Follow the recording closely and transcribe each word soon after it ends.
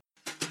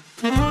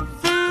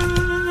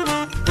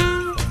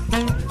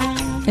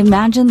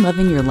Imagine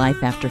living your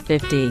life after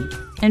 50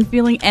 and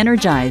feeling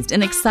energized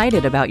and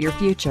excited about your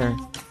future.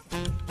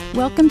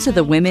 Welcome to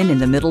the Women in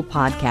the Middle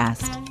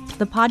podcast,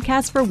 the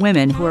podcast for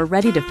women who are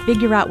ready to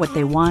figure out what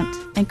they want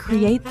and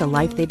create the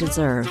life they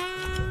deserve.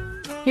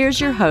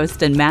 Here's your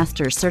host and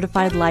master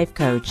certified life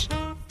coach,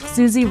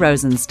 Susie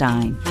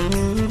Rosenstein.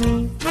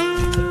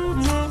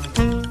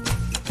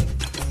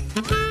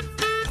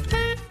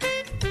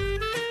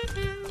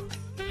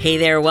 Hey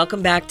there,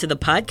 welcome back to the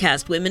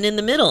podcast, Women in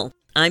the Middle.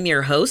 I'm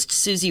your host,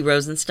 Susie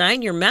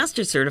Rosenstein, your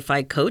master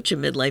certified coach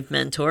and midlife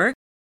mentor.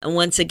 And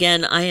once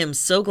again, I am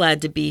so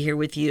glad to be here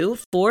with you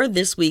for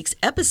this week's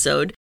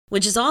episode,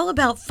 which is all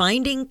about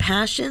finding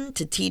passion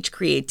to teach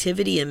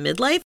creativity in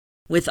midlife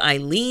with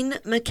Eileen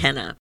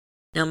McKenna.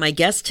 Now, my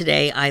guest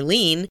today,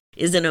 Eileen,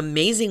 is an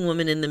amazing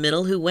woman in the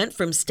middle who went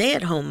from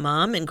stay-at-home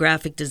mom and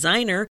graphic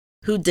designer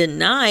who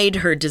denied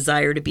her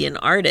desire to be an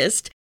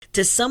artist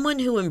to someone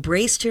who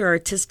embraced her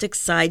artistic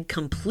side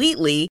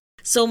completely,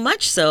 so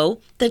much so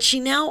that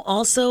she now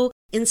also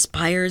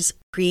inspires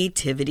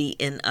creativity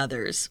in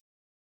others.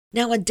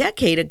 Now, a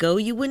decade ago,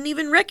 you wouldn't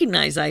even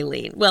recognize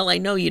Eileen. Well, I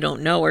know you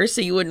don't know her,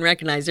 so you wouldn't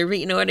recognize her, but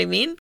you know what I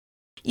mean?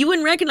 You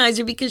wouldn't recognize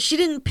her because she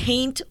didn't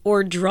paint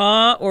or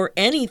draw or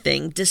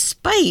anything,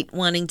 despite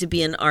wanting to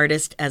be an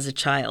artist as a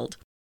child.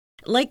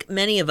 Like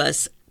many of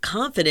us,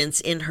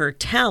 confidence in her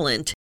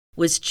talent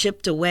was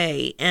chipped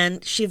away,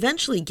 and she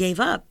eventually gave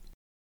up.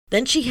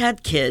 Then she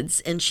had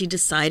kids, and she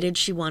decided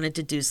she wanted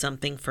to do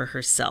something for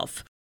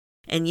herself.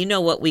 And you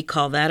know what we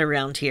call that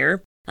around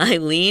here.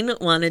 Eileen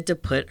wanted to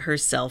put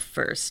herself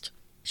first.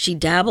 She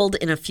dabbled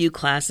in a few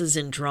classes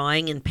in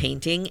drawing and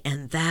painting,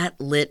 and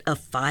that lit a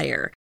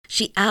fire.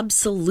 She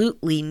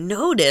absolutely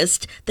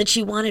noticed that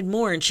she wanted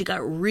more, and she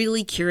got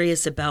really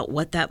curious about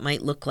what that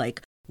might look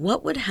like.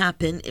 What would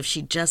happen if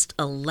she just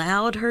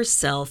allowed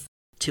herself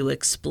to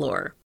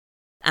explore?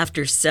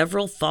 After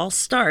several false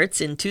starts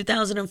in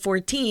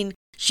 2014,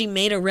 she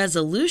made a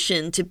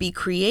resolution to be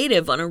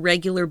creative on a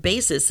regular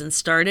basis and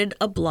started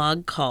a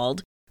blog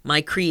called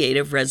My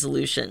Creative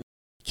Resolution.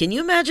 Can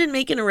you imagine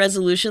making a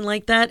resolution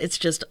like that? It's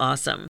just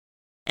awesome.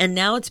 And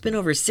now it's been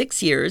over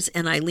 6 years,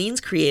 and Eileen's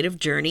creative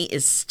journey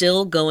is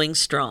still going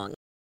strong.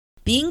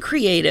 Being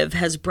creative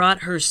has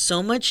brought her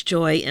so much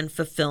joy and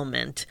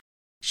fulfillment.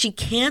 She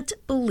can't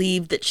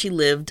believe that she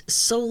lived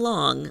so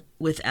long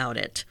without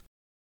it.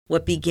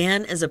 What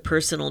began as a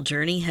personal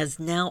journey has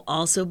now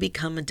also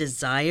become a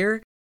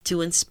desire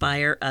to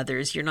inspire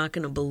others. You're not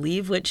going to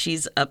believe what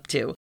she's up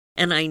to,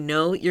 and I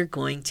know you're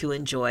going to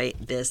enjoy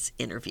this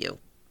interview.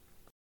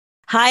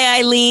 Hi,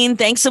 Eileen.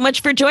 Thanks so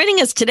much for joining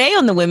us today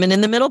on the Women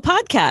in the Middle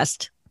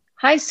podcast.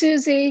 Hi,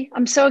 Susie.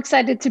 I'm so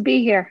excited to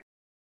be here.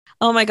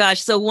 Oh my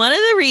gosh. So one of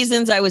the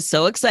reasons I was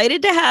so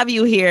excited to have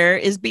you here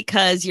is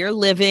because you're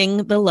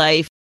living the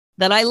life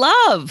that I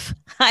love.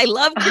 I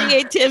love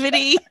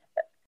creativity.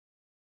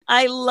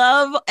 I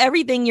love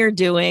everything you're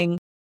doing.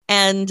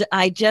 And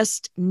I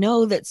just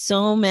know that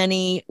so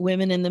many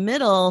women in the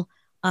middle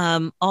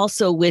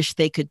also wish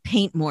they could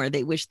paint more.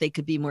 They wish they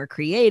could be more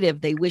creative.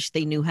 They wish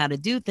they knew how to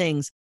do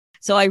things.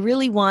 So I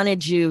really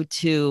wanted you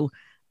to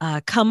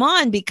come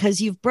on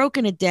because you've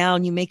broken it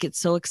down. You make it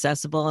so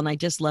accessible. And I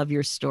just love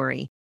your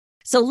story.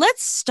 So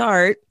let's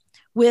start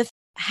with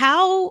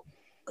how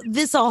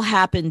this all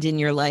happened in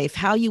your life,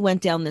 how you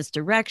went down this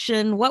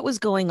direction. What was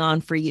going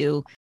on for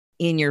you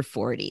in your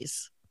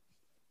 40s?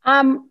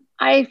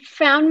 I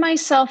found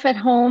myself at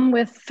home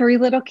with 3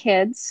 little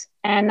kids,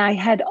 and I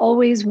had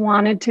always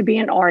wanted to be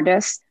an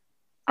artist.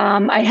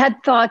 I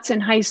had thoughts in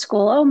high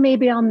school, oh,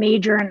 maybe I'll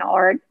major in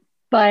art,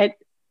 but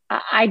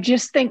I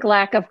just think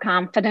lack of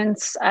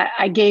confidence.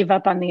 I gave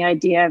up on the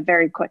idea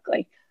very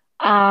quickly.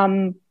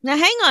 Now,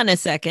 hang on a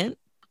second.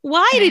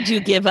 Why did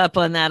you give up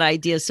on that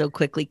idea so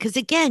quickly? Because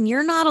again,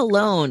 you're not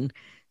alone.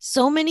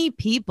 So many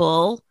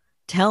people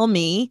tell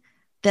me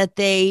that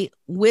they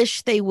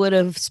wish they would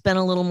have spent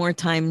a little more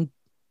time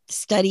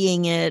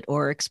studying it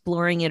or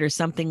exploring it or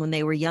something when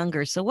they were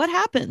younger. So what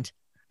happened?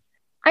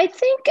 I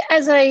think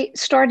as I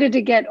started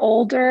to get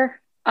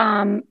older,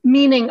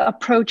 meaning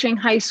approaching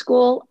high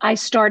school, I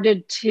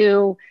started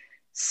to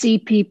see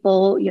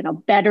people,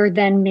 better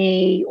than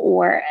me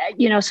or,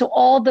 so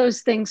all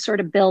those things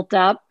sort of built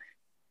up,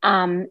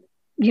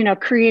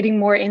 creating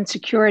more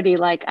insecurity.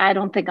 Like, I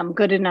don't think I'm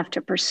good enough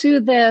to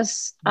pursue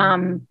this.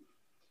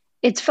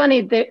 It's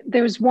funny that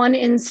there was one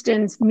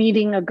instance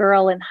meeting a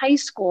girl in high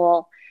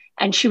school,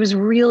 and she was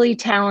really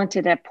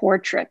talented at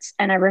portraits.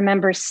 And I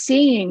remember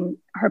seeing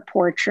her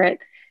portrait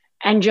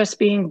and just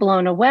being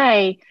blown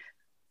away,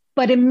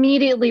 but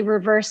immediately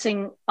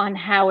reversing on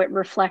how it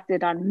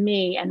reflected on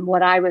me and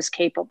what I was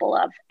capable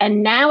of.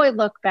 And now I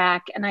look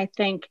back and I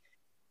think,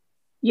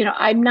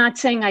 I'm not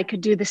saying I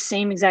could do the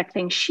same exact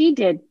thing she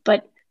did,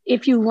 but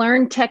if you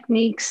learn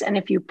techniques and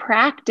if you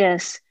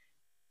practice,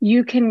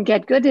 you can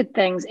get good at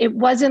things. It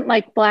wasn't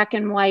like black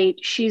and white,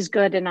 she's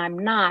good and I'm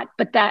not,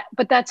 but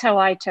that's how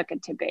I took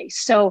it to be.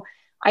 So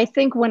I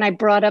think when I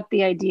brought up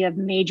the idea of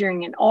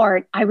majoring in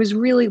art, I was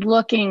really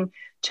looking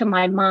to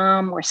my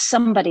mom or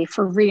somebody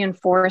for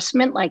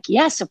reinforcement, like,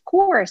 yes, of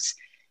course.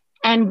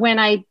 And when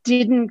I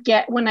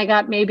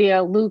got maybe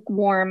a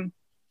lukewarm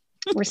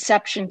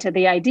reception to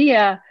the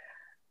idea,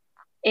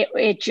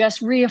 it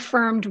just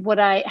reaffirmed what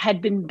I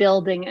had been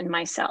building in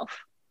myself.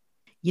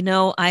 You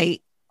know, I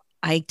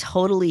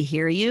totally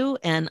hear you.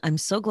 And I'm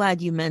so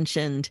glad you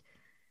mentioned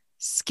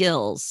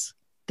skills,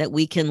 that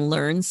we can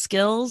learn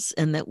skills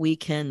and that we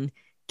can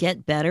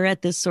get better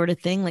at this sort of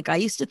thing. Like I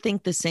used to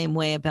think the same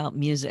way about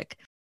music,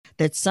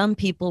 that some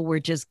people were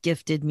just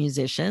gifted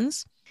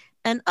musicians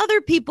and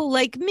other people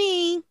like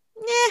me,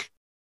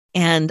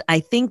 And I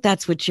think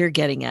that's what you're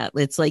getting at.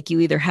 It's like you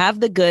either have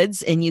the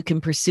goods and you can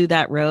pursue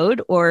that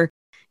road or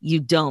you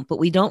don't, but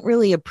we don't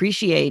really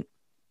appreciate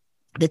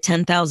the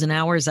 10,000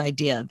 hours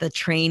idea, the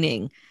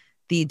training,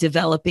 the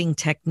developing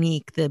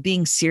technique, the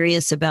being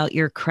serious about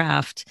your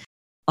craft,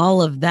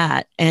 all of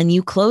that. And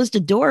you closed a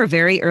door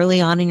very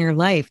early on in your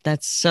life.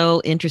 That's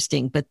so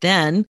interesting. But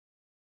then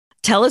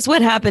tell us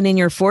what happened in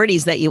your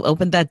 40s that you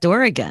opened that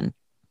door again.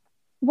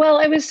 Well,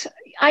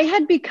 I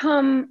had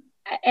become,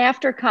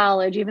 after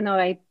college, even though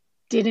I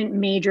didn't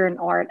major in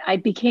art, I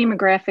became a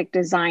graphic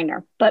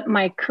designer, but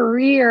my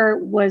career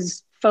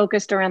was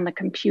focused around the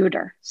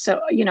computer. So,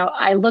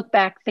 I look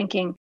back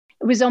thinking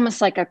it was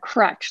almost like a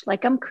crutch,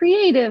 like I'm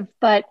creative,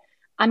 but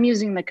I'm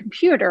using the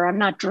computer. I'm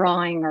not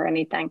drawing or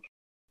anything.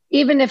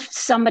 Even if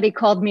somebody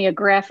called me a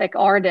graphic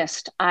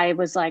artist, I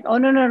was like, oh,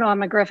 no,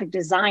 I'm a graphic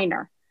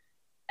designer,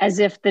 as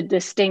if the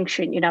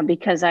distinction,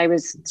 because I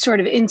was sort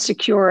of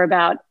insecure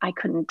about I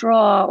couldn't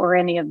draw or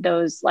any of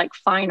those like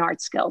fine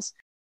art skills.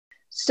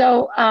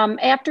 So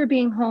after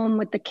being home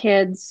with the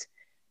kids,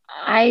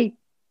 I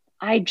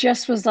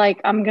just was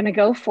like, I'm going to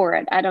go for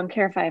it. I don't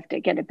care if I have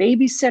to get a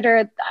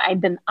babysitter. I've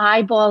been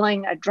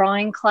eyeballing a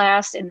drawing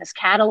class in this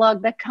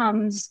catalog that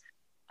comes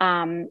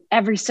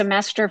every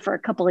semester for a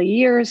couple of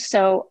years.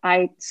 So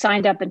I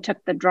signed up and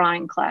took the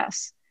drawing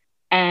class.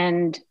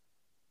 And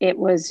I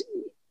was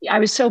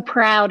so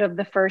proud of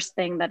the first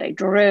thing that I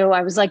drew.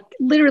 I was like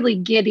literally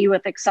giddy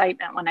with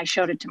excitement when I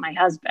showed it to my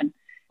husband.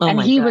 Oh,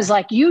 and he was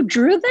like, you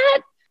drew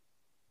that?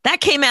 That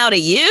came out of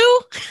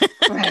you?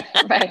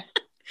 Right.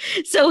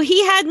 So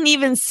he hadn't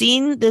even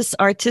seen this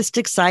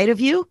artistic side of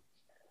you?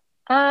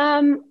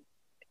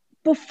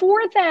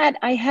 Before that,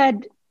 I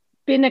had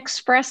been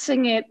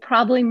expressing it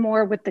probably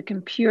more with the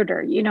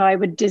computer. I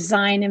would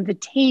design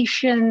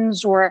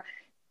invitations or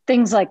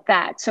things like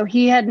that. So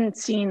he hadn't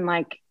seen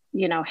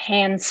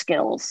hand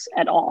skills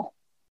at all.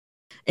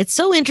 It's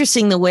so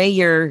interesting the way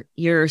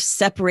you're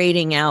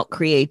separating out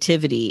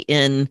creativity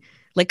in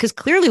because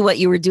clearly what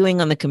you were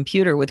doing on the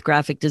computer with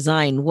graphic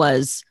design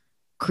was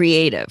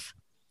creative.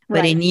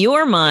 But in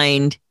your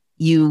mind,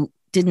 you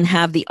didn't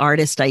have the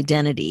artist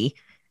identity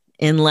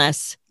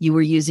unless you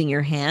were using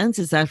your hands.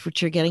 Is that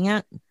what you're getting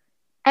at?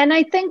 And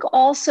I think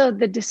also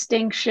the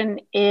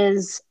distinction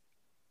is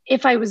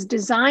if I was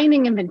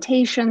designing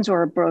invitations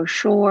or a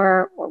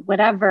brochure or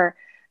whatever,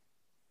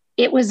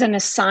 it was an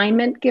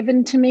assignment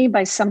given to me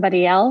by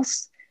somebody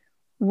else.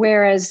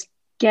 Whereas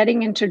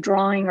getting into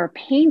drawing or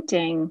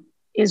painting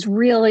is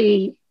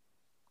really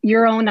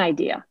your own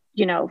idea,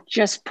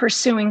 just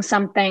pursuing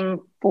something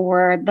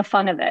for the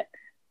fun of it.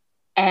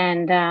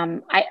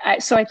 And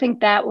so I think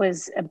that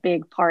was a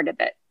big part of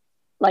it.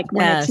 Like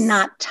when it's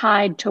not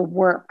tied to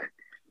work.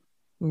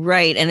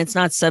 Right. And it's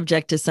not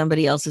subject to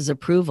somebody else's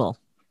approval.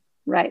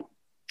 Right.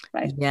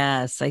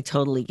 Yes, I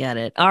totally get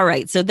it. All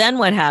right. So then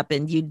what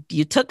happened?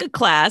 You took a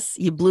class,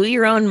 you blew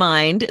your own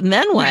mind, and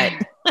then what?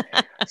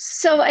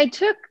 So I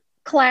took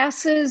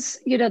classes,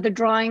 the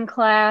drawing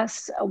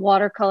class, a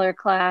watercolor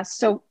class.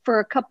 So for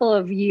a couple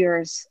of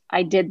years,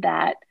 I did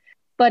that,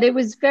 but it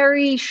was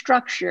very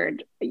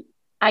structured.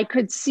 I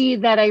could see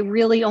that I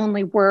really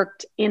only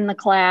worked in the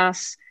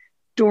class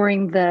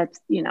during the,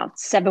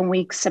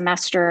 7-week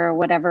semester or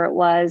whatever it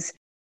was.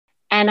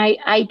 And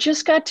I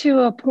just got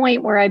to a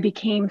point where I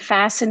became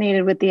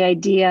fascinated with the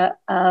idea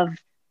of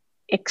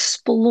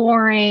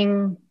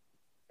exploring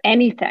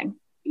anything,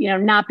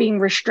 not being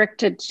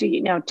restricted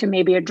to, to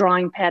maybe a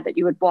drawing pad that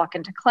you would walk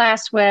into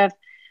class with.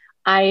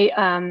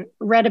 I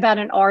read about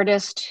an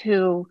artist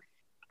who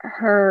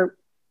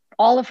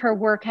all of her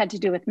work had to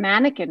do with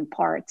mannequin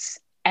parts.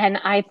 And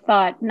I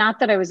thought, not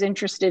that I was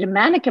interested in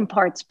mannequin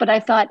parts, but I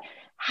thought,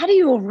 how do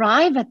you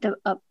arrive at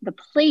the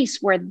place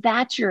where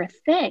that's your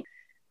thing?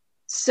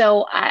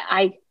 So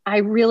I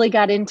really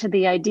got into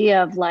the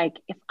idea of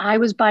if I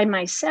was by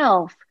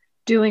myself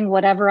doing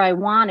whatever I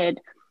wanted,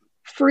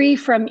 free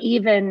from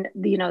even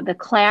the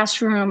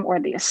classroom or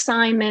the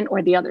assignment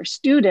or the other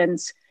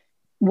students,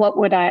 what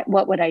would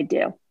I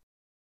do?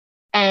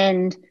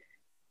 And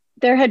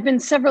there had been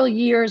several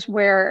years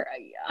where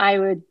I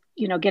would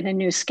get a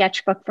new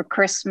sketchbook for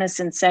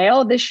Christmas and say,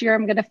 oh, this year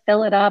I'm going to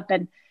fill it up.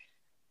 And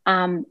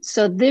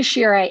so this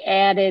year I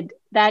added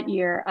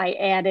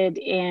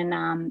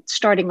in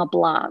starting a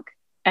blog.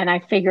 And I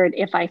figured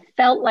if I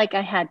felt like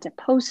I had to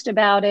post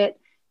about it,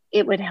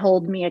 it would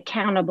hold me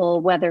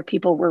accountable whether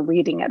people were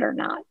reading it or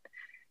not.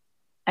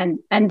 And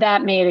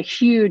that made a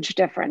huge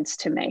difference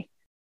to me.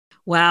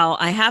 Wow.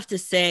 I have to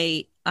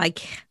say,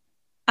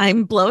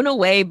 I'm blown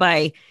away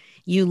by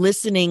you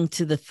listening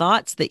to the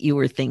thoughts that you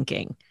were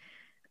thinking.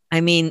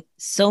 I mean,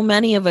 so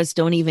many of us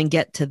don't even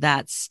get to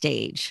that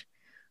stage.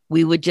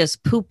 We would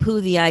just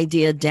poo-poo the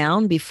idea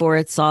down before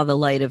it saw the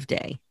light of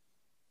day.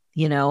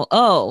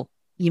 Oh,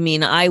 you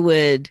mean I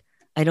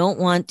don't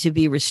want to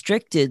be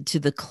restricted to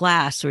the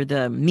class or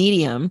the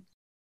medium.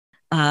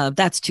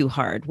 That's too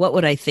hard. What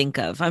would I think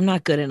of? I'm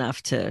not good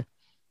enough to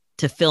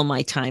fill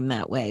my time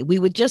that way. We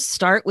would just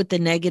start with the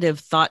negative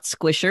thought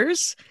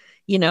squishers,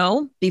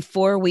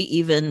 before we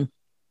even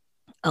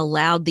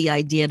allowed the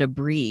idea to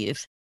breathe.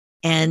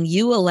 And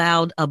you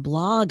allowed a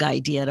blog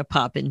idea to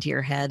pop into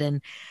your head.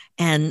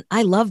 And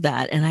I love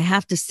that. And I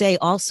have to say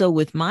also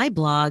with my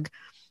blog,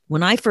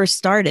 when I first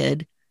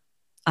started,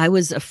 I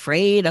was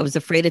afraid. I was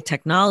afraid of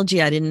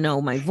technology. I didn't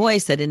know my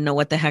voice. I didn't know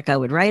what the heck I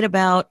would write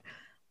about.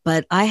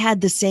 But I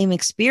had the same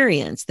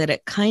experience that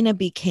it kind of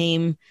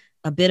became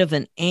a bit of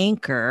an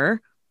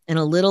anchor and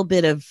a little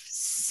bit of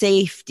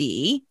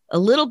safety,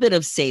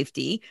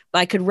 but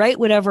I could write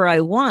whatever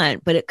I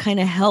want, but it kind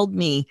of held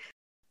me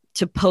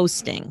to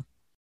posting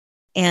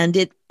and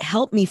it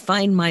helped me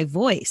find my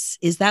voice.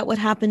 Is that what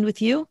happened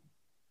with you?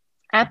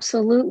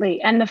 Absolutely.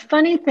 And the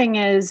funny thing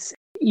is,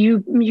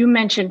 you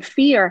mentioned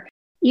fear.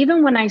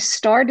 Even when I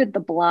started the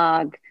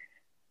blog,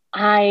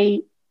 I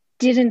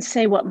didn't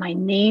say what my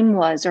name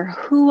was or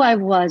who I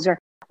was, or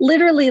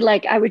literally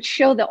like I would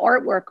show the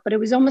artwork, but it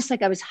was almost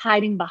like I was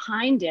hiding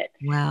behind it.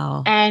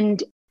 Wow.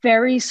 And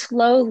very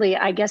slowly,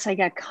 I guess I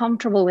got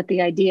comfortable with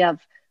the idea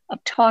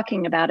of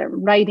talking about it,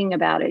 writing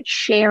about it,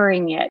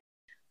 sharing it.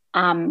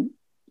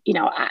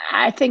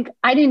 I think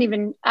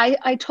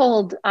I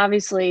told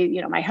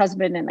obviously, my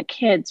husband and the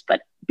kids,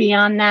 but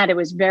beyond that, it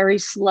was very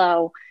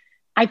slow.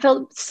 I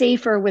felt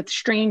safer with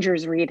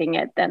strangers reading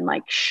it than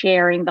like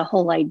sharing the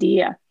whole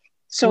idea.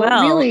 So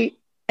really.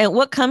 And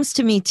what comes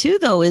to me too,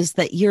 though, is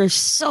that you're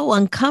so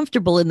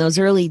uncomfortable in those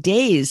early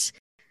days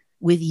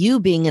with you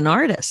being an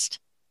artist.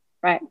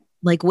 Right.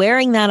 Like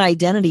wearing that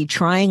identity,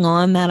 trying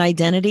on that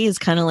identity is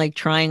kind of like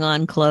trying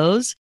on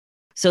clothes.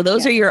 So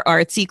those are your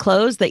artsy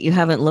clothes that you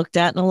haven't looked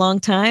at in a long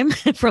time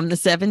from the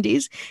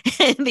 70s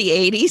and the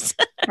 80s.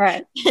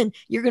 Right. And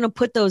you're going to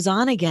put those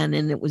on again.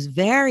 And it was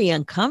very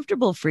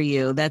uncomfortable for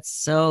you. That's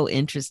so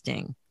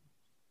interesting.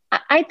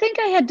 I think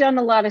I had done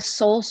a lot of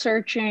soul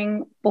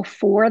searching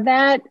before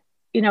that.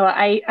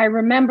 I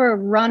remember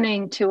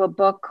running to a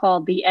book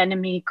called The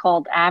Enemy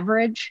Called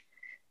Average.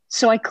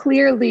 So I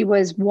clearly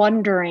was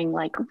wondering,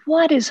 like,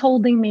 what is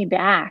holding me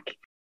back?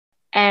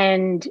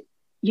 And,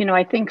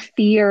 I think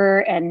fear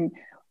and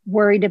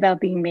worried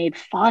about being made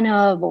fun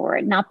of or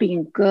not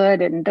being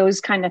good and those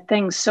kind of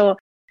things. So,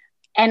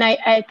 and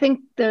I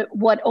think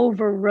what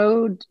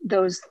overrode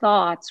those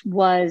thoughts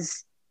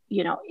was,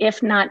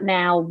 if not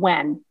now,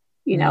 when?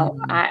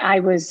 I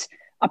was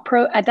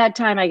at that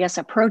time, I guess,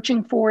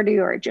 approaching 40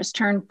 or just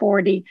turned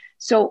 40.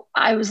 So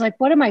I was like,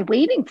 what am I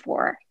waiting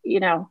for?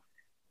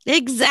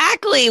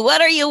 Exactly.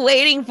 What are you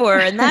waiting for?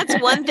 And that's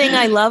one thing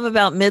I love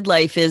about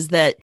midlife is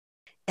that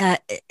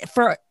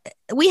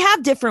we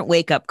have different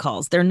wake-up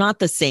calls. They're not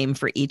the same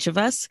for each of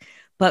us.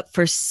 But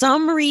for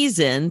some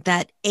reason,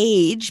 that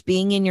age,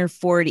 being in your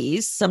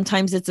 40s,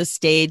 sometimes it's a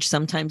stage,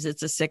 sometimes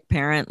it's a sick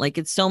parent. Like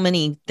it's so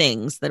many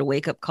things that a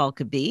wake-up call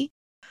could be.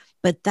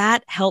 But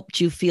that helped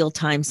you feel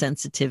time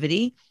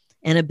sensitivity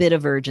and a bit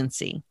of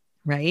urgency,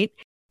 right?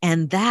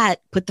 And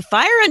that put the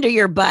fire under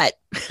your butt.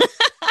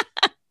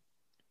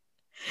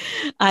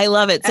 I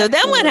love it. So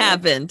Then what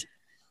happened?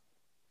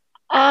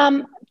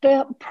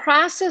 The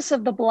process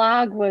of the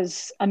blog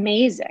was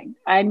amazing.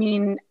 I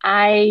mean,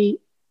 I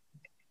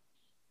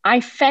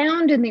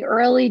found in the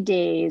early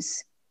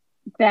days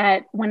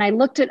that when I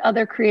looked at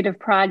other creative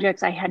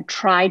projects I had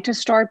tried to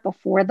start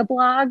before the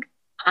blog,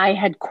 I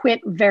had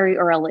quit very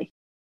early.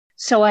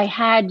 So I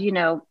had,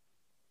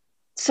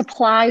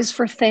 supplies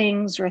for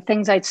things or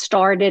things I'd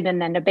started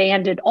and then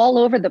abandoned all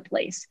over the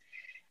place.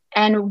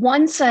 And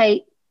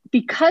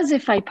because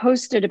if I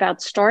posted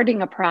about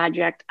starting a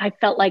project, I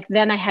felt like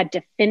then I had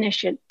to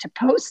finish it to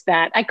post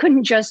that. I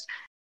couldn't just,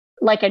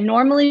 like I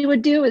normally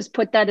would do, is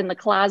put that in the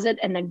closet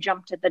and then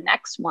jump to the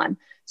next one.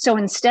 So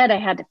instead I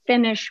had to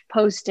finish,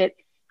 post it,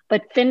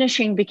 but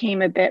finishing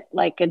became a bit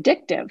like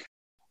addictive.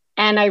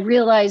 And I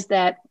realized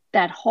that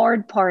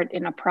hard part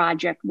in a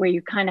project where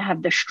you kind of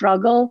have the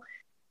struggle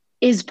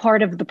is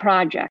part of the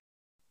project.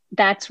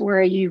 That's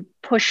where you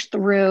push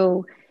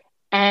through.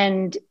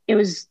 And it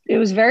was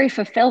very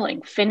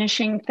fulfilling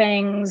finishing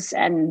things.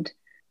 And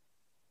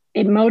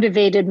it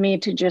motivated me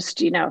to just,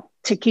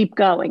 to keep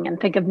going and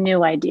think of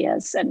new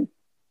ideas. And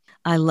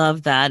I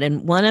love that.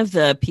 And one of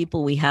the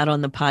people we had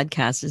on the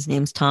podcast, his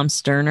name's Tom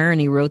Sterner,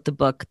 and he wrote the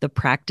book, The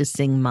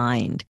Practicing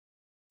Mind.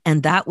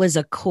 And that was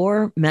a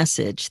core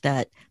message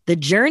that the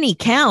journey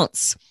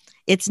counts.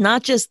 It's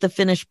not just the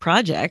finished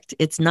project.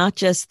 It's not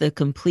just the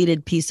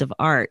completed piece of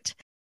art.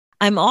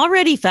 I'm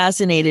already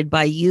fascinated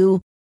by you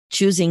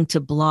choosing to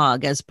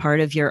blog as part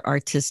of your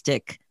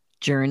artistic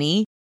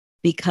journey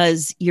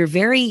because you're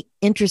very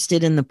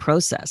interested in the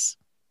process,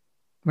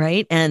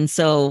 right? And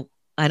so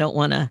I don't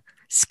want to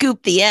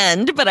scoop the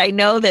end, but I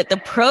know that the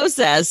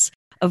process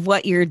of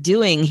what you're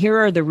doing, here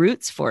are the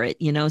roots for it,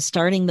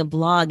 starting the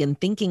blog and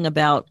thinking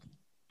about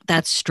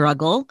that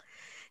struggle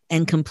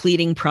and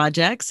completing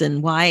projects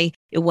and why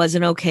it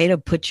wasn't okay to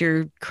put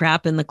your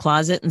crap in the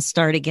closet and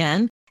start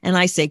again. And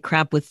I say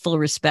crap with full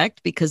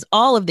respect because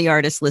all of the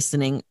artists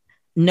listening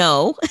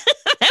know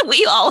that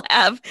we all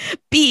have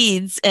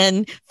beads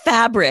and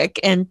fabric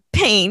and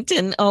paint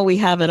and we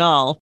have it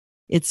all.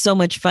 It's so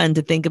much fun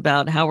to think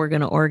about how we're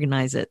going to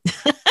organize it.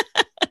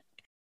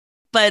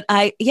 But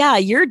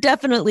you're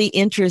definitely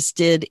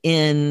interested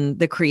in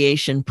the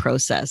creation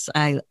process.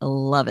 I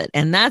love it.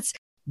 And that's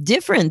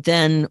different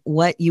than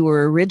what you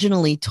were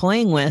originally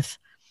toying with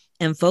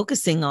and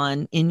focusing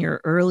on in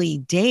your early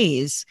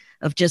days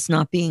of just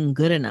not being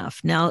good enough.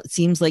 Now it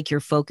seems like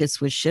your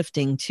focus was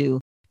shifting to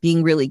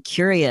being really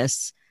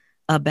curious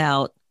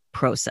about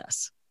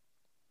process.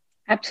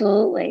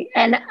 Absolutely.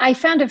 And I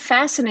found it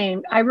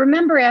fascinating. I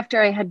remember after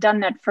I had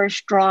done that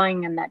first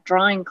drawing in that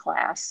drawing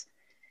class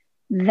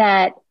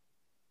that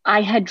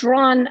I had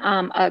drawn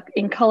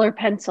in color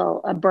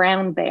pencil, a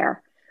brown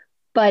bear,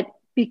 but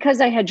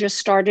because I had just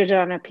started it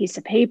on a piece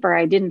of paper,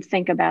 I didn't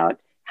think about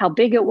how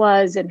big it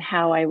was and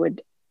how I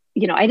would,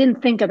 I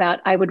didn't think about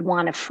I would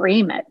want to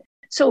frame it.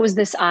 So it was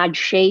this odd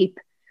shape.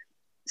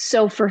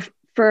 So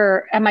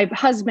and my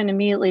husband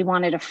immediately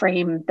wanted to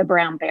frame the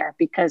brown bear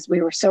because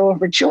we were so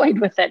overjoyed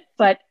with it.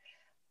 But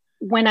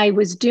when I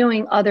was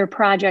doing other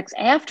projects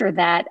after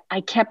that, I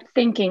kept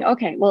thinking,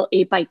 okay, well,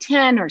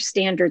 8x10 or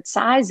standard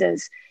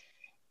sizes.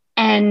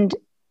 And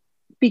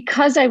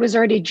because I was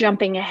already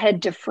jumping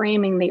ahead to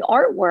framing the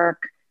artwork,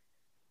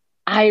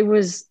 I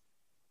was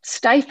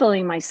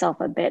stifling myself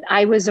a bit.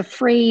 I was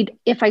afraid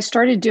if I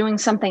started doing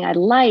something I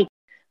liked,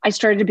 I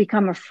started to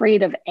become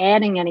afraid of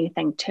adding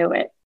anything to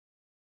it.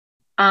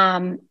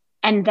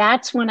 And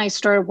that's when I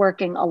started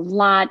working a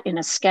lot in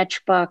a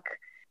sketchbook.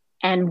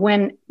 And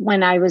when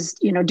I was,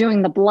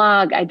 doing the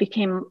blog, I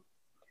became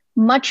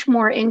much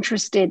more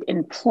interested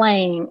in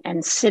playing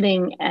and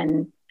sitting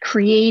and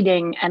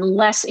creating and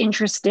less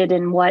interested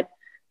in what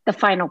the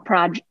final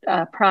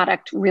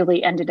product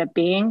really ended up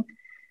being.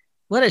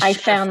 What a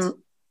shift.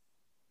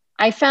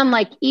 I found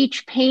like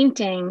each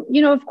painting,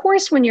 of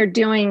course, when you're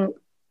doing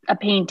a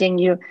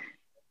painting,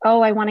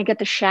 I want to get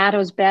the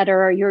shadows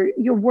better, or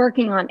you're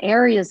working on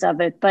areas of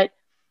it, but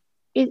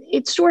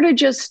it sort of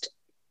just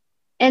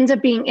ends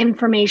up being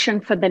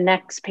information for the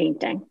next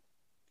painting,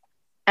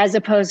 as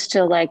opposed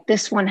to like,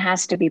 this one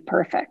has to be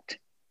perfect.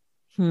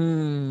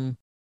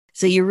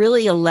 So you're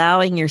really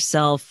allowing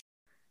yourself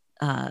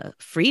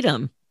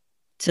freedom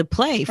to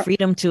play,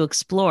 freedom to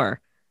explore.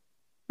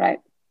 Right.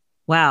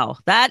 Wow.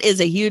 That is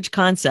a huge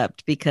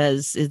concept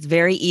because it's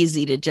very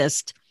easy to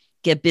just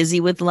get busy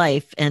with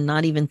life and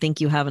not even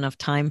think you have enough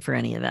time for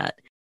any of that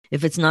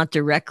if it's not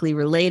directly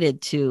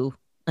related to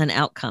an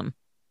outcome.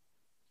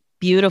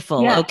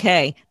 Beautiful. Yeah.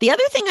 Okay. The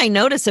other thing I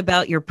notice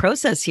about your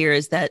process here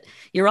is that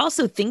you're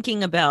also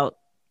thinking about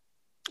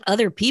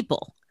other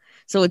people.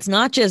 So it's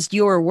not just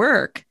your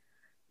work,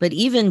 but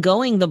even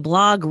going the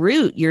blog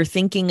route, you're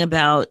thinking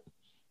about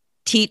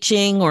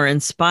teaching or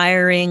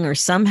inspiring or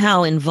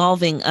somehow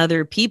involving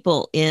other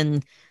people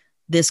in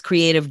this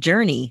creative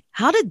journey.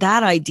 How did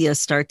that idea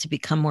start to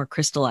become more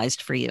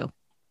crystallized for you?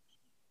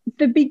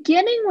 The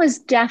beginning was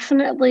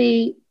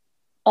definitely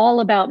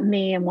all about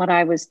me and what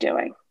I was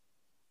doing.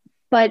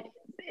 But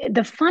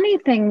the funny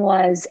thing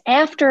was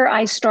after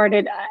about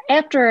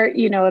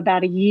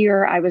a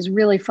year, I was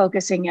really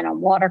focusing in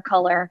on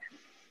watercolor.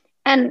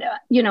 And,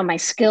 my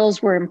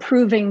skills were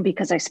improving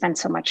because I spent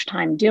so much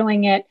time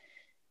doing it.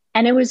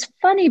 And it was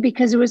funny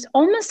because it was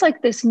almost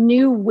like this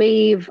new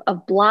wave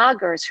of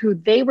bloggers who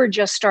they were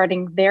just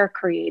starting their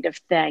creative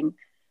thing.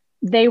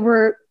 They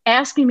were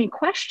asking me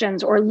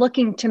questions or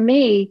looking to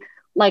me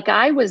like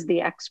I was the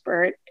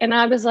expert. And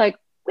I was like,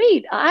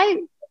 wait, I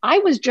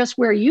was just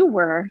where you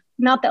were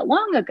not that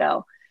long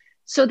ago.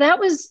 So that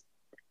was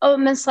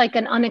almost like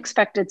an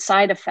unexpected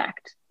side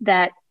effect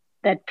that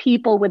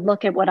people would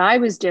look at what I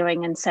was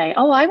doing and say,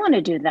 oh, I want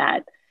to do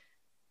that.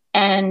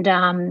 And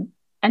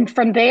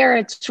from there,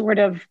 it sort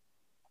of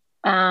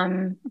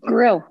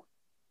grew.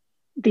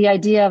 The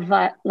idea of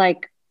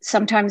like,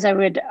 sometimes I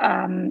would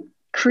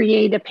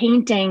create a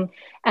painting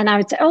and I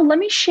would say, oh, let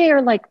me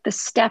share like the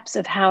steps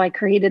of how I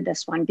created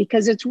this one,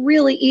 because it's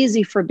really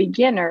easy for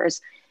beginners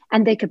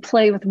and they could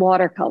play with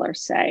watercolor,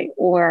 say,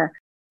 or.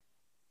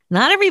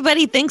 Not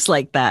everybody thinks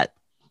like that.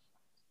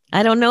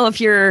 I don't know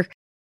if you're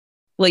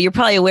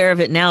probably aware of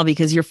it now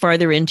because you're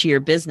farther into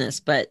your business,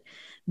 but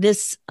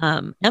this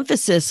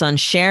emphasis on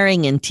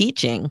sharing and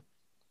teaching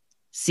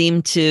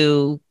seemed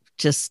to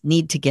just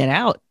need to get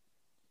out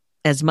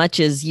as much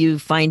as you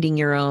finding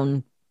your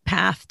own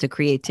path to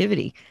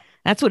creativity.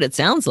 That's what it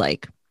sounds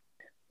like.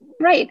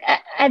 Right.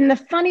 And the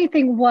funny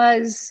thing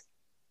was,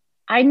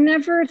 I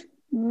never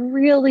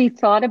really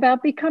thought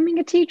about becoming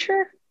a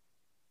teacher.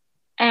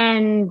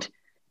 And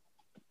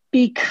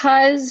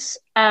because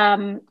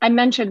I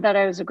mentioned that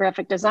I was a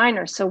graphic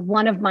designer. So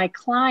one of my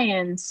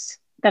clients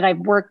that I've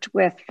worked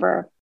with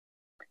for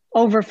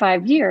over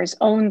 5 years,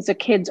 owns a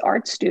kids'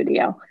 art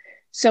studio.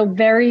 So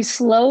very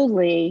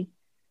slowly,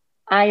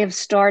 I have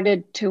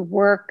started to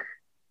work.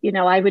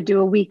 I would do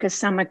a week of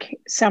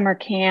summer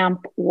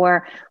camp,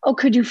 or, oh,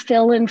 could you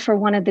fill in for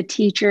one of the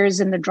teachers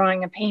in the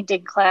drawing and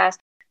painting class?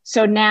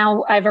 So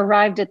now I've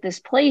arrived at this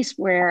place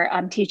where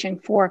I'm teaching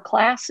 4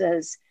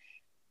 classes,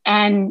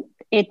 and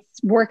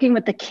it's working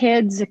with the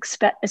kids,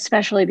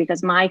 especially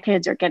because my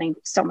kids are getting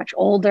so much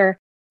older,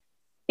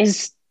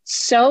 is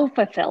so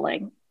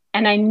fulfilling.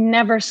 And I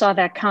never saw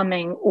that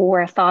coming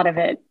or thought of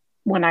it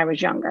when I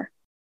was younger.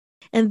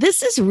 And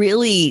this is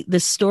really the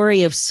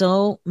story of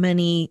so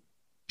many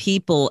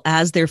people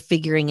as they're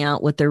figuring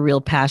out what their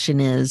real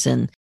passion is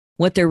and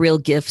what their real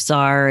gifts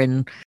are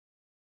and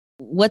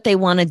what they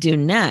want to do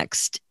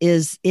next.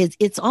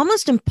 It's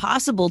almost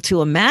impossible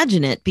to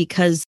imagine it,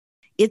 because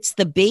it's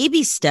the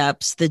baby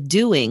steps, the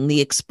doing,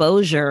 the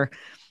exposure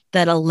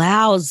that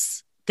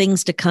allows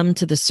things to come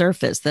to the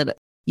surface, that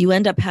you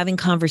end up having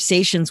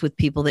conversations with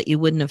people that you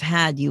wouldn't have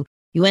had. You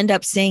end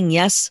up saying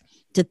yes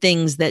to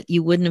things that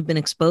you wouldn't have been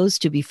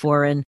exposed to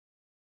before. And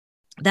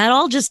that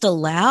all just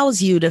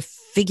allows you to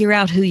figure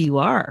out who you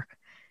are.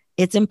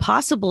 It's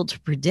impossible to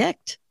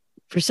predict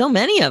for so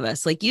many of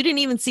us. Like, you didn't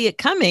even see it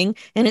coming,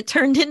 and it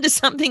turned into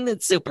something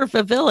that's super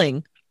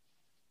fulfilling.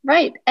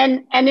 Right.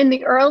 And in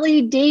the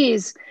early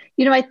days,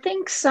 I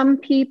think some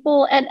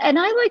people, and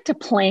I like to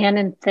plan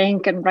and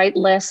think and write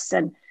lists.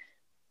 And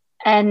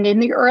in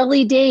the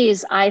early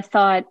days, I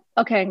thought,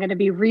 okay, I'm going to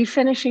be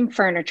refinishing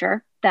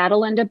furniture.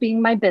 That'll end up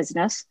being my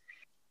business.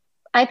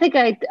 I think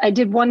I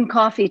did one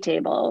coffee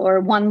table or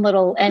one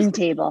little end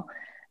table.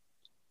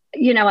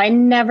 I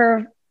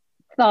never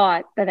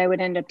thought that I would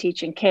end up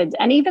teaching kids.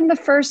 And even the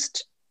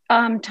first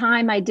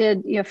time I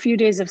did a few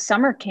days of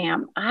summer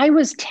camp, I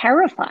was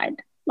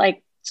terrified,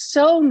 like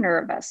so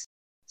nervous.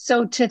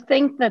 So to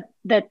think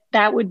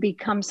that would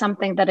become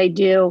something that I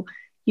do,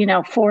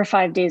 4 or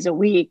 5 days a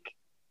week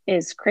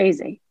is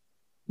crazy.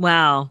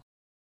 Wow.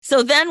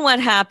 So then what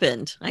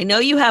happened? I know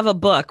you have a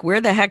book.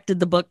 Where the heck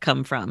did the book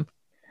come from?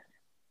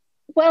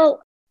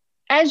 Well,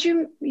 as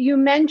you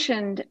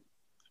mentioned,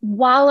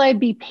 while I'd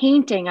be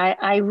painting,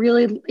 I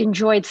really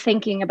enjoyed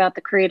thinking about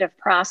the creative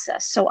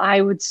process. So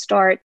I would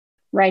start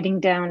writing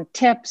down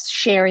tips,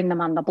 sharing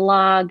them on the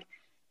blog.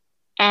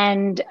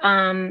 And,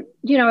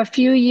 a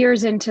few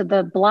years into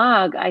the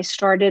blog, I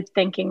started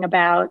thinking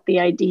about the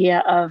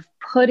idea of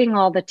putting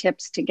all the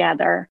tips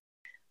together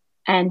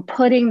and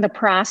putting the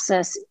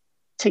process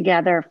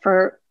together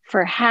for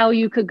how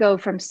you could go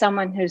from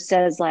someone who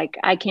says, like,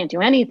 I can't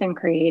do anything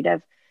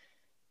creative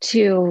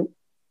to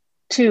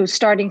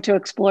starting to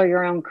explore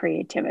your own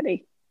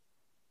creativity.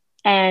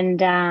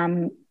 And,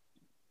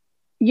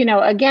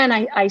 again,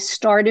 I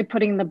started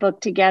putting the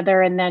book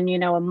together, and then,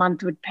 a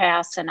month would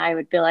pass and I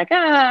would be like,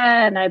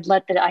 and I'd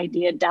let the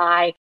idea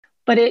die.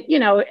 But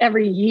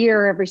every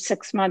year, every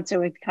 6 months, it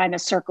would kind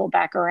of circle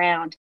back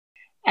around.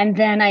 And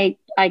then I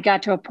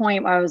got to a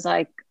point where I was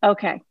like,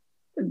 okay,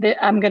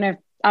 I'm going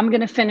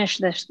to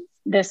finish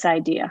this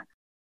idea.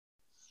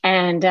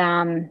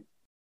 And,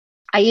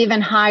 I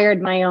even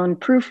hired my own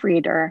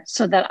proofreader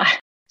so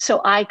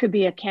I could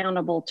be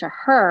accountable to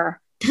her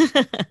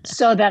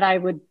so that I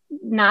would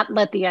not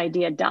let the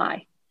idea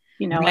die.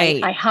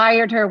 Right. I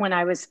hired her when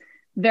I was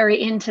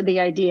very into the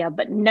idea,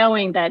 but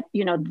knowing that,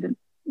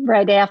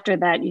 right after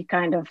that, you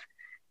kind of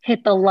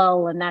hit the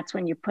lull, and that's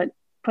when you put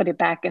it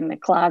back in the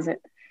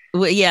closet.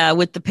 Well, yeah,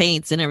 with the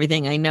paints and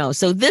everything, I know.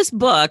 So this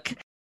book,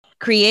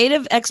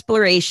 Creative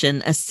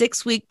Exploration, a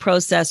 6-week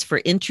process for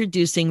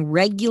introducing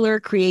regular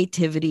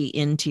creativity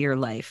into your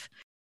life.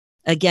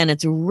 Again,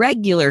 it's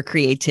regular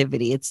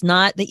creativity. It's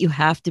not that you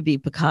have to be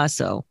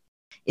Picasso.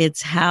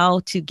 It's how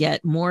to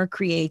get more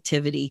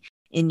creativity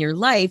in your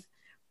life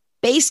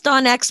based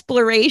on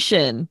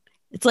exploration.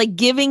 It's like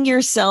giving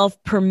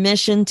yourself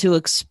permission to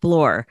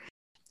explore.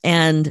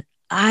 And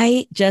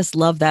I just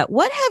love that.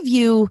 What have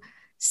you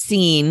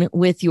seen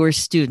with your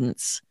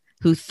students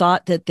who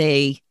thought that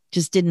they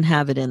just didn't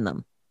have it in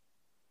them?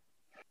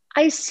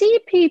 I see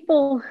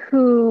people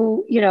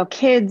who,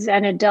 kids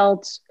and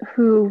adults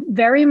who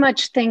very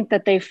much think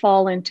that they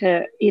fall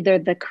into either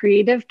the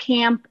creative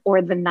camp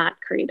or the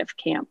not creative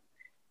camp.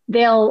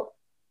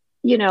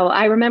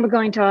 I remember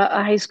going to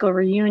a high school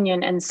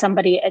reunion and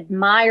somebody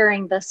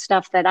admiring the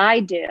stuff that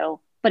I do,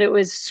 but it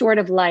was sort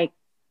of like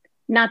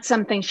not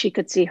something she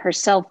could see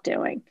herself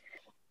doing.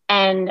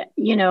 And,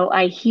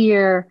 I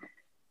hear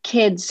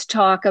kids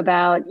talk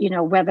about,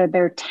 whether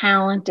they're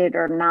talented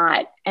or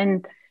not.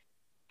 And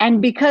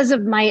because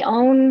of my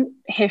own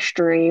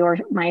history or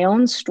my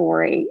own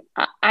story,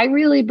 I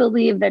really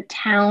believe that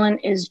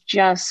talent is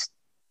just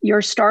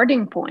your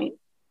starting point.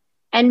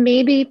 And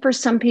maybe for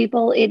some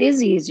people it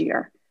is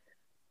easier,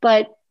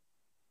 but,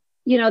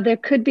 there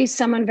could be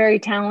someone very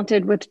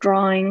talented with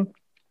drawing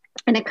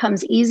and it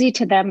comes easy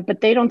to them, but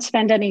they don't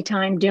spend any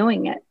time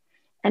doing it.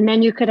 And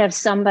then you could have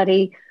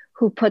somebody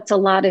who puts a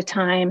lot of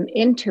time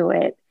into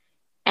it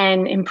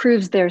and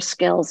improves their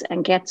skills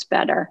and gets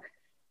better.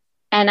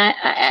 And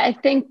I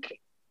think,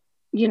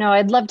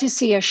 I'd love to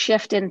see a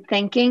shift in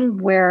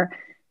thinking where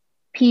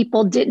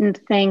people didn't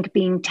think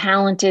being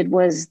talented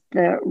was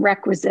the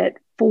requisite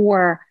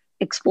for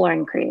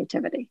exploring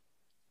creativity.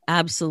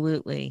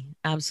 Absolutely.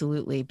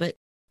 Absolutely. But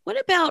what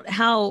about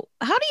how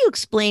do you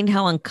explain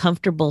how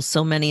uncomfortable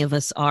so many of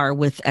us are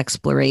with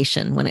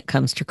exploration when it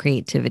comes to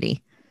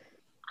creativity?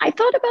 I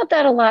thought about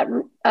that a lot,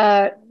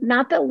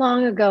 not that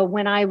long ago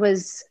when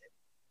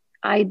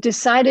I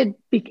decided,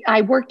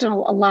 I worked a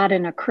lot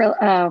in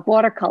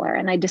watercolor,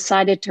 and I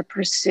decided to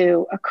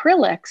pursue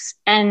acrylics.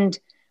 And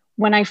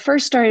when I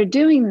first started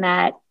doing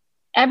that,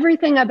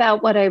 everything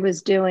about what I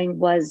was doing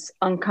was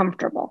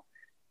uncomfortable.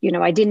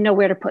 I didn't know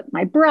where to put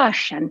my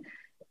brush, and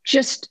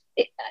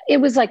it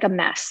was like a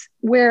mess.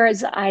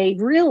 Whereas I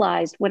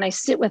realized when I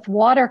sit with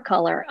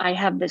watercolor, I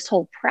have this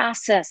whole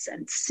process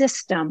and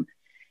system,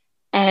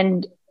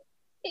 and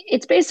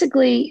it's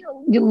basically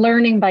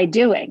learning by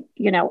doing.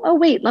 Oh,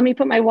 wait, let me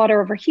put my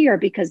water over here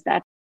because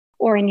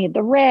or I need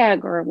the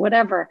rag or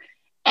whatever.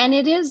 And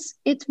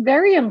it's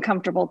very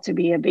uncomfortable to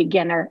be a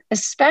beginner,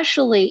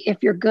 especially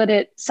if you're good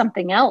at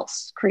something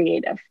else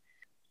creative.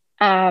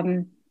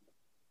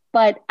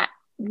 But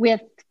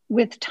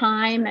with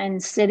time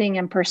and sitting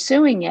and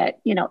pursuing it,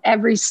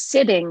 every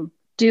sitting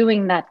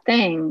doing that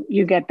thing,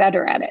 you get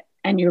better at it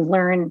and you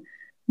learn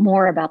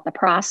more about the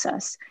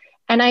process.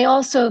 And I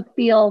also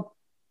feel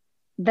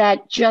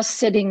that just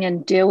sitting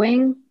and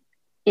doing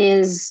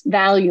is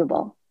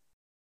valuable,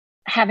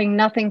 having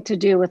nothing to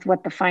do with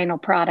what the final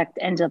product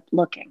ends up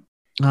looking.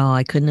 Oh,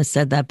 I couldn't have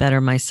said that better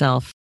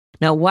myself.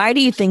 Now, why do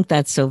you think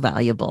that's so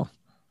valuable?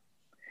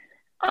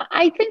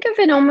 I think of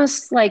it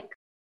almost like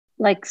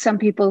some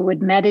people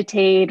would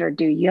meditate or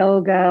do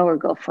yoga or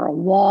go for a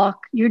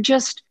walk. You're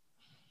just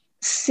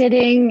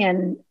sitting,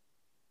 and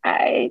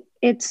I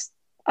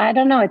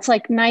don't know, it's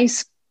like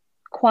nice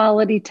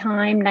quality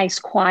time, nice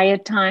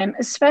quiet time,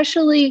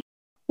 especially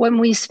when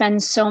we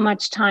spend so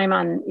much time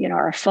on,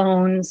 our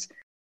phones,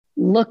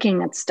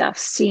 looking at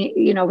stuff,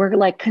 we're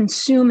like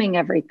consuming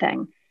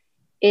everything.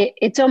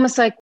 It's almost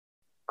like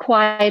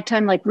quiet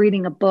time, like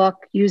reading a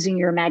book, using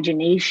your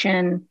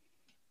imagination.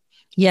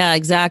 Yeah,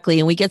 exactly.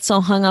 And we get so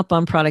hung up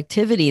on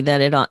productivity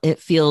that it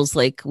feels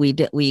like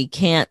we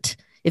can't,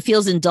 it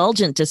feels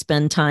indulgent to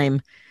spend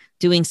time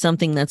doing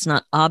something that's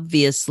not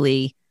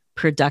obviously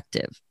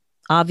productive,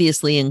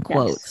 obviously in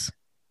quotes.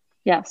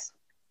 Yes.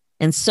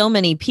 And so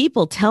many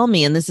people tell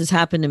me, and this has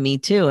happened to me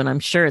too, and I'm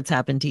sure it's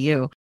happened to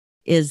you,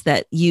 is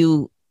that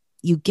you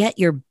get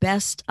your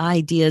best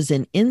ideas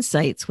and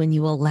insights when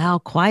you allow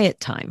quiet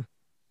time.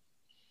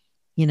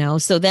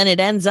 So then it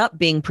ends up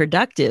being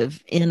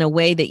productive in a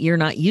way that you're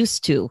not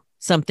used to,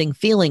 something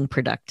feeling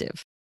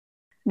productive.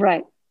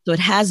 Right. So it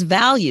has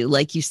value.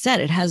 Like you said,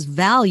 it has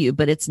value,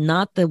 but it's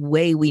not the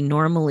way we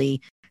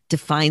normally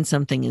define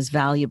something as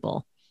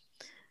valuable.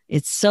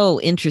 It's so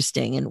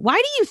interesting. And why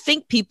do you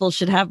think people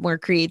should have more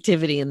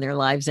creativity in their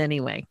lives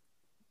anyway?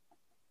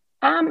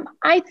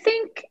 I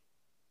think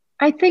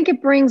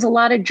it brings a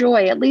lot of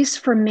joy. At least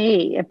for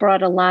me, it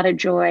brought a lot of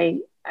joy.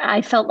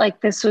 I felt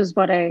like this was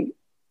what I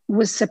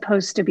was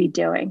supposed to be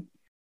doing.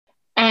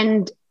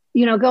 And,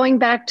 going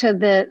back to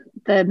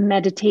the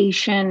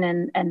meditation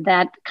and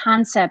that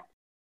concept,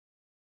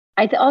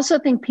 I also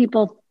think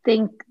people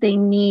think they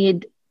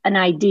need an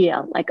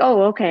idea, like,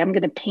 oh, okay, I'm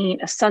going to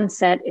paint a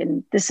sunset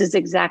and this is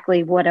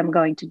exactly what I'm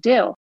going to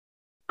do.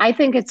 I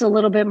think it's a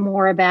little bit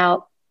more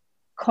about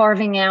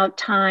carving out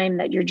time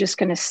that you're just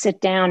going to sit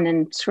down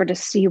and sort of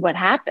see what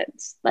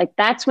happens. Like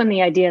that's when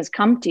the ideas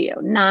come to you,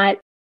 not,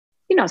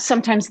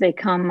 sometimes they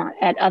come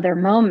at other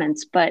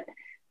moments, but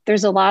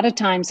there's a lot of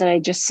times that I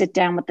just sit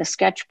down with the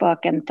sketchbook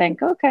and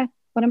think, okay,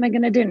 what am I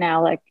going to do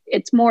now? Like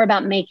it's more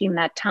about making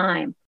that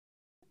time.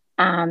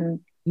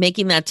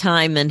 Making that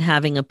time and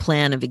having a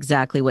plan of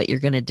exactly what you're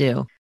going to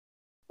do.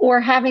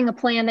 Or having a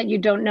plan that you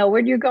don't know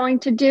what you're going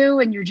to do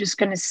and you're just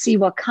going to see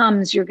what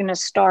comes. You're going to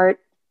start,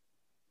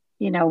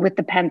 with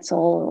the pencil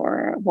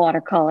or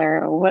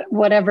watercolor or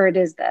whatever it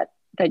is that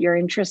you're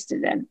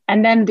interested in.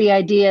 And then the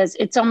idea is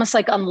it's almost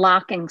like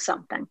unlocking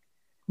something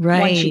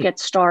once you get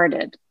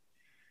started.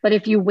 But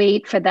if you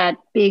wait for that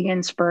big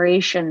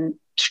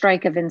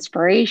strike of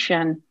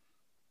inspiration,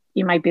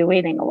 you might be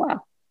waiting a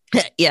while.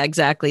 Yeah,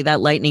 exactly.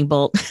 That lightning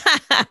bolt.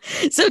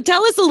 So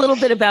tell us a little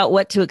bit about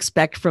what to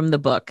expect from the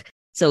book.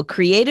 So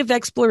Creative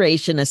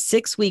Exploration, a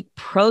 6-week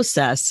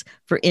process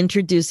for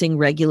introducing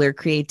regular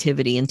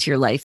creativity into your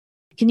life.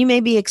 Can you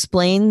maybe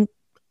explain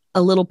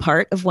a little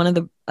part of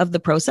one of the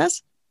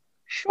process?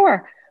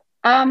 Sure.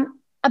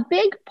 A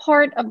big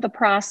part of the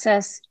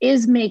process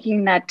is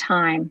making that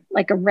time,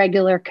 like a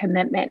regular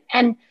commitment.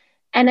 And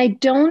I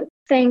don't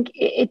think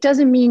it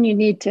doesn't mean you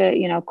need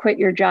to, quit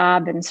your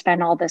job and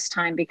spend all this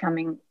time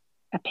becoming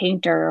a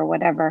painter or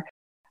whatever.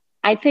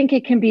 I think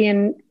it can be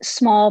in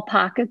small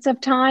pockets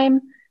of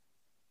time,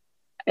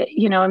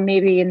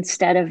 maybe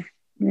instead of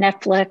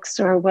Netflix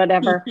or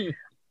whatever.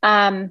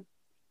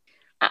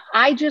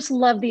 I just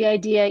love the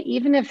idea,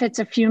 even if it's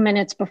a few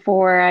minutes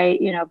before I,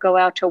 go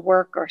out to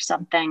work or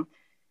something,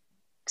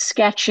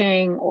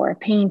 sketching or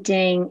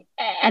painting.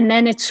 And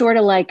then it sort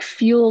of like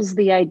fuels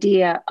the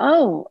idea,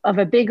 of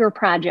a bigger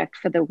project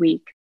for the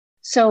week.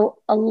 So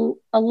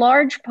a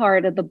large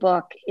part of the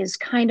book is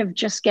kind of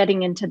just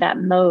getting into that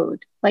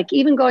mode, like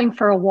even going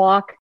for a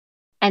walk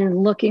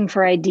and looking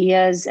for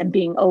ideas and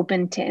being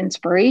open to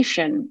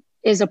inspiration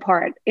is a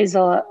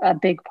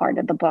big part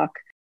of the book.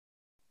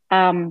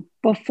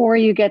 Before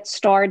you get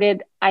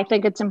started, I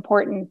think it's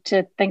important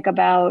to think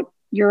about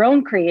your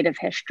own creative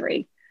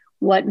history,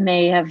 what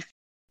may have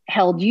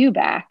held you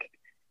back,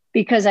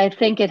 because I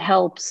think it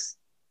helps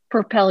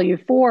propel you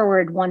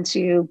forward once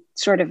you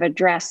sort of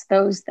address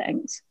those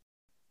things.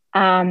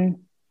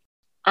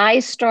 I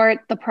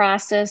start the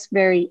process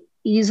very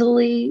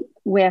easily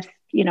with,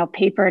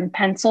 paper and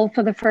pencil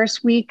for the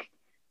first week,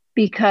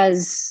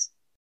 because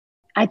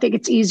I think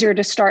it's easier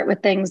to start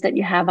with things that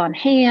you have on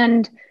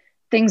hand,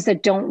 things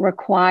that don't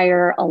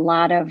require a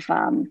lot of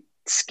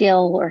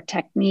skill or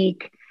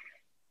technique.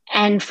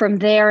 And from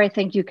there, I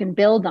think you can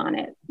build on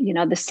it.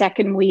 The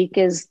second week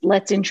is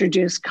let's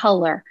introduce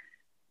color.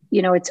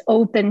 It's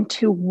open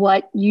to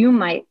what you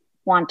might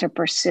want to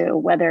pursue,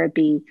 whether it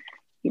be,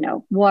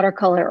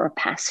 watercolor or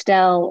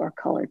pastel or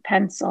colored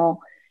pencil.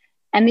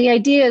 And the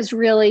idea is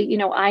really,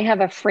 I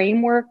have a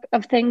framework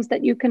of things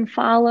that you can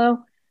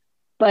follow,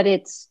 but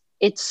it's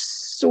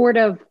sort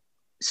of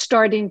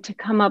starting to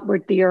come up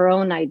with your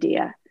own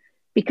idea,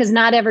 because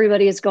not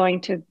everybody is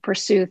going to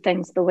pursue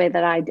things the way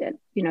that I did.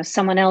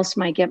 Someone else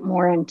might get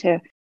more into,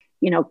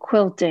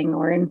 quilting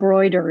or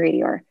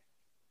embroidery, or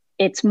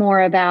it's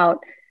more about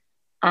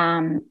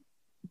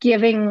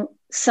giving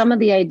some of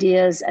the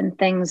ideas and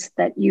things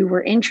that you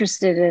were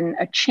interested in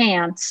a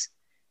chance.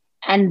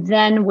 And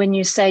then when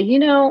you say,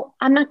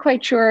 I'm not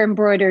quite sure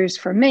embroidery is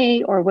for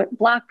me, or what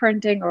block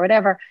printing or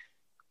whatever,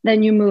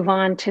 then you move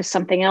on to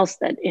something else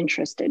that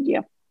interested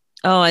you.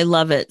 Oh, I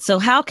love it. So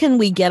how can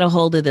we get a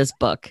hold of this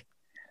book?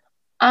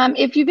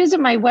 If you visit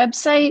my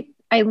website,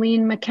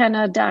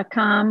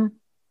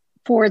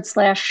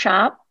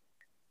 eileenmckenna.com/shop,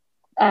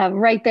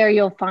 right there,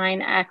 you'll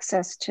find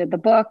access to the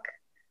book.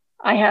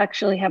 I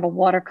actually have a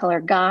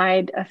watercolor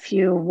guide, a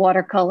few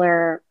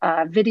watercolor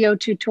video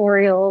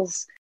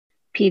tutorials,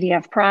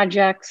 PDF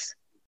projects.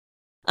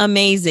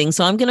 Amazing.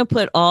 So I'm going to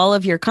put all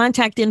of your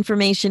contact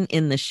information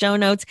in the show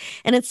notes.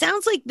 And it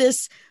sounds like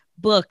this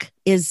book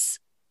is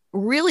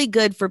really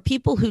good for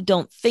people who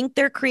don't think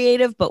they're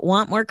creative, but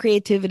want more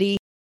creativity,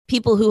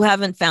 people who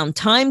haven't found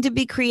time to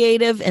be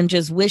creative and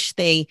just wish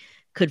they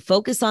could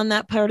focus on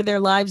that part of their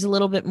lives a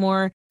little bit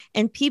more,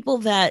 and people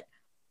that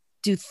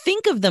do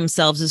think of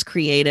themselves as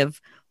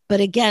creative, but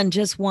again,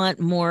 just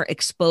want more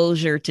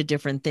exposure to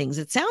different things.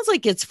 It sounds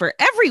like it's for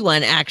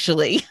everyone,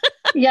 actually.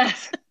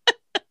 Yes.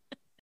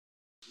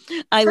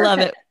 I love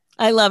it.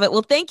 I love it.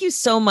 Well, thank you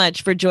so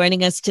much for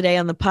joining us today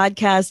on the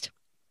podcast.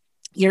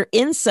 Your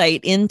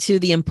insight into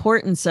the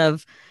importance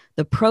of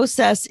the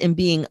process in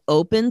being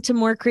open to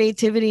more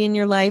creativity in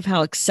your life,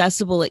 how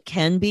accessible it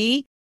can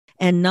be,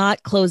 and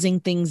not closing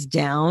things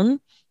down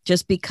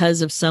just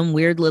because of some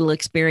weird little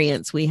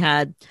experience we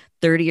had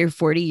 30 or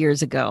 40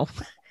 years ago.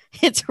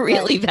 It's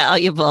really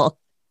valuable.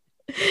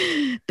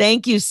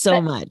 Thank you so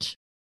much.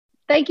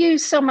 Thank you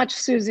so much,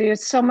 Susie.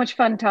 It's so much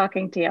fun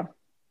talking to you.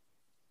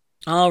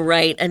 All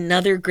right.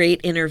 Another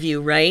great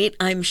interview, right?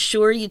 I'm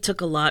sure you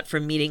took a lot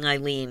from meeting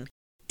Eileen.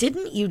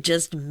 Didn't you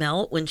just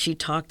melt when she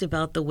talked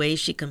about the way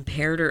she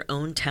compared her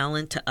own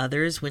talent to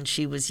others when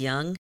she was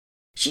young?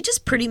 She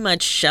just pretty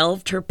much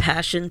shelved her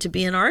passion to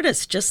be an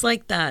artist, just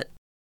like that.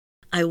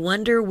 I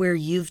wonder where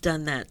you've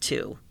done that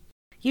too.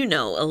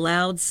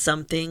 Allowed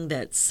something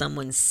that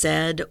someone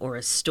said or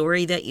a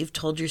story that you've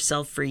told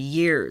yourself for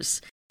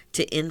years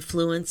to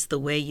influence the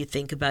way you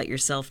think about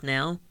yourself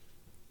now.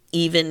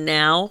 Even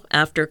now,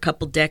 after a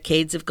couple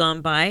decades have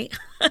gone by.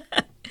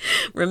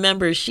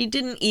 Remember, she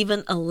didn't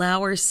even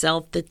allow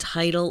herself the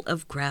title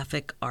of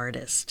graphic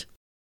artist.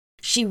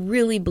 She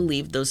really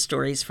believed those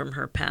stories from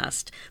her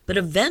past, but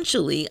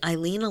eventually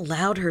Eileen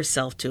allowed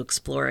herself to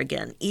explore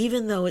again,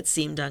 even though it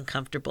seemed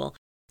uncomfortable.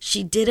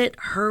 She did it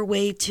her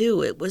way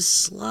too. It was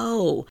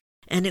slow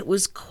and it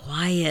was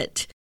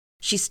quiet.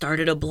 She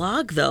started a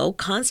blog though,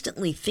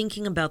 constantly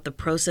thinking about the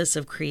process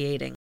of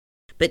creating.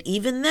 But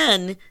even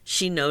then,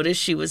 she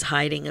noticed she was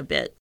hiding a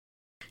bit.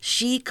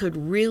 She could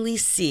really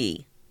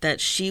see that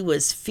she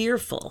was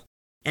fearful,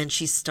 and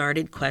she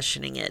started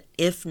questioning it.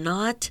 If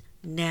not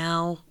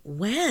now,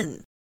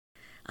 when?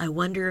 I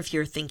wonder if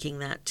you're thinking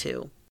that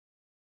too.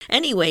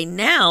 Anyway,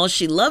 now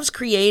she loves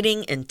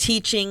creating and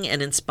teaching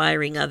and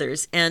inspiring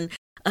others, and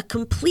a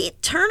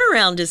complete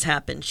turnaround has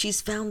happened.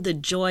 She's found the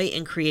joy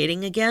in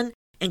creating again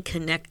and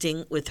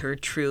connecting with her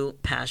true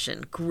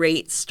passion.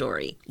 Great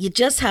story. You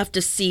just have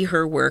to see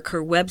her work.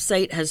 Her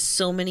website has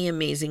so many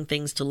amazing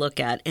things to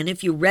look at. And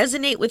if you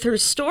resonate with her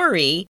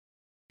story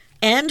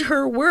and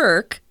her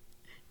work,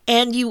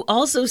 and you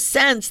also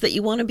sense that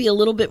you want to be a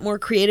little bit more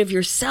creative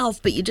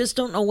yourself, but you just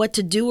don't know what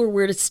to do or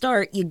where to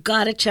start, you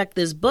got to check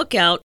this book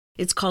out.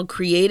 It's called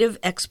Creative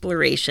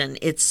Exploration.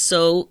 It's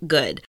so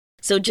good.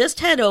 So just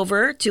head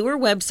over to her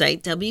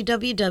website,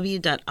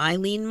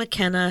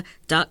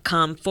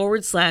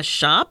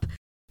 www.eileenmckenna.com/shop,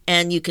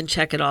 and you can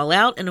check it all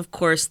out. And of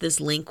course, this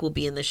link will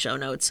be in the show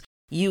notes.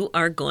 You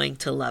are going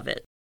to love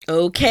it.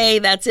 Okay,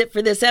 that's it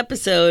for this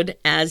episode.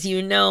 As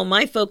you know,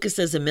 my focus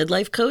as a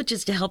midlife coach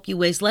is to help you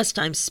waste less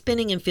time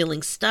spinning and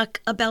feeling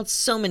stuck about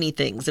so many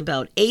things,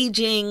 about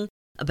aging,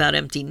 about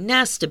empty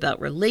nest,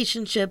 about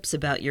relationships,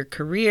 about your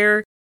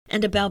career,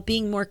 and about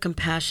being more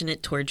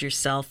compassionate towards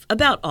yourself,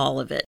 about all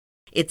of it.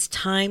 It's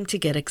time to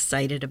get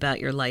excited about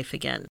your life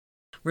again.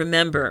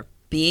 Remember,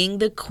 being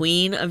the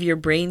queen of your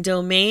brain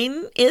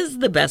domain is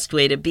the best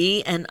way to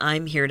be, and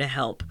I'm here to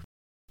help.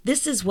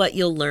 This is what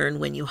you'll learn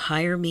when you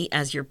hire me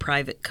as your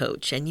private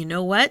coach. And you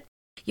know what?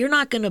 You're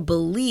not going to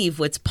believe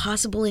what's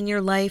possible in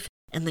your life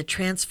and the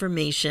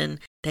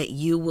transformation that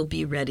you will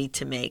be ready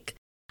to make.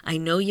 I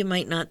know you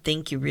might not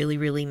think you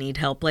really need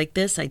help like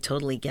this. I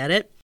totally get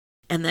it.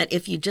 And that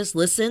if you just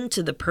listen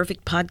to the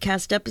perfect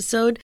podcast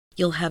episode,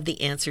 you'll have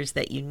the answers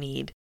that you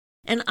need.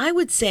 And I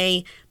would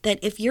say that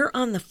if you're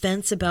on the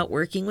fence about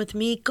working with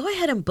me, go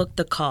ahead and book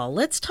the call.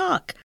 Let's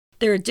talk.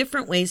 There are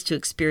different ways to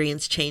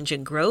experience change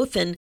and growth,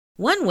 and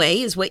one way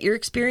is what you're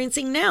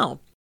experiencing now.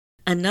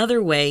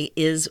 Another way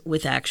is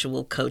with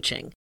actual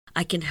coaching.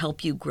 I can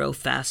help you grow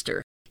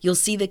faster. You'll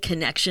see the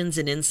connections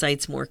and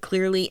insights more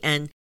clearly,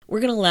 and we're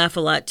going to laugh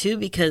a lot too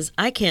because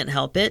I can't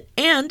help it,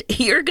 and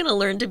you're going to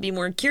learn to be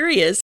more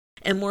curious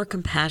and more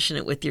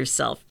compassionate with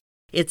yourself.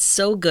 It's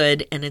so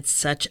good, and it's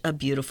such a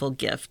beautiful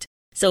gift.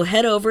 So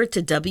head over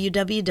to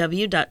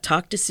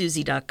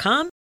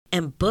www.talktosusie.com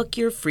and book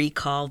your free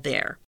call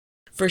there.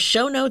 For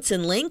show notes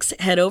and links,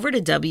 head over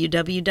to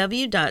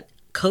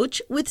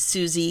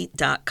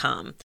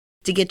www.coachwithsusie.com.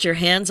 To get your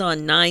hands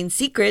on 9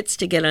 secrets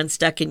to get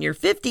unstuck in your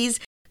 50s,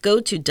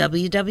 go to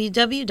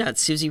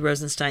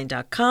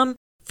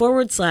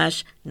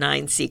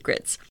www.susierosenstein.com/9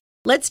 secrets.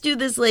 Let's do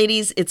this,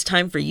 ladies. It's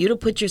time for you to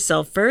put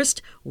yourself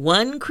first,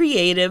 one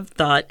creative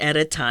thought at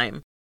a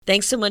time.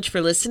 Thanks so much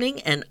for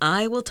listening, and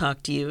I will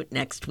talk to you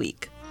next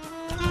week.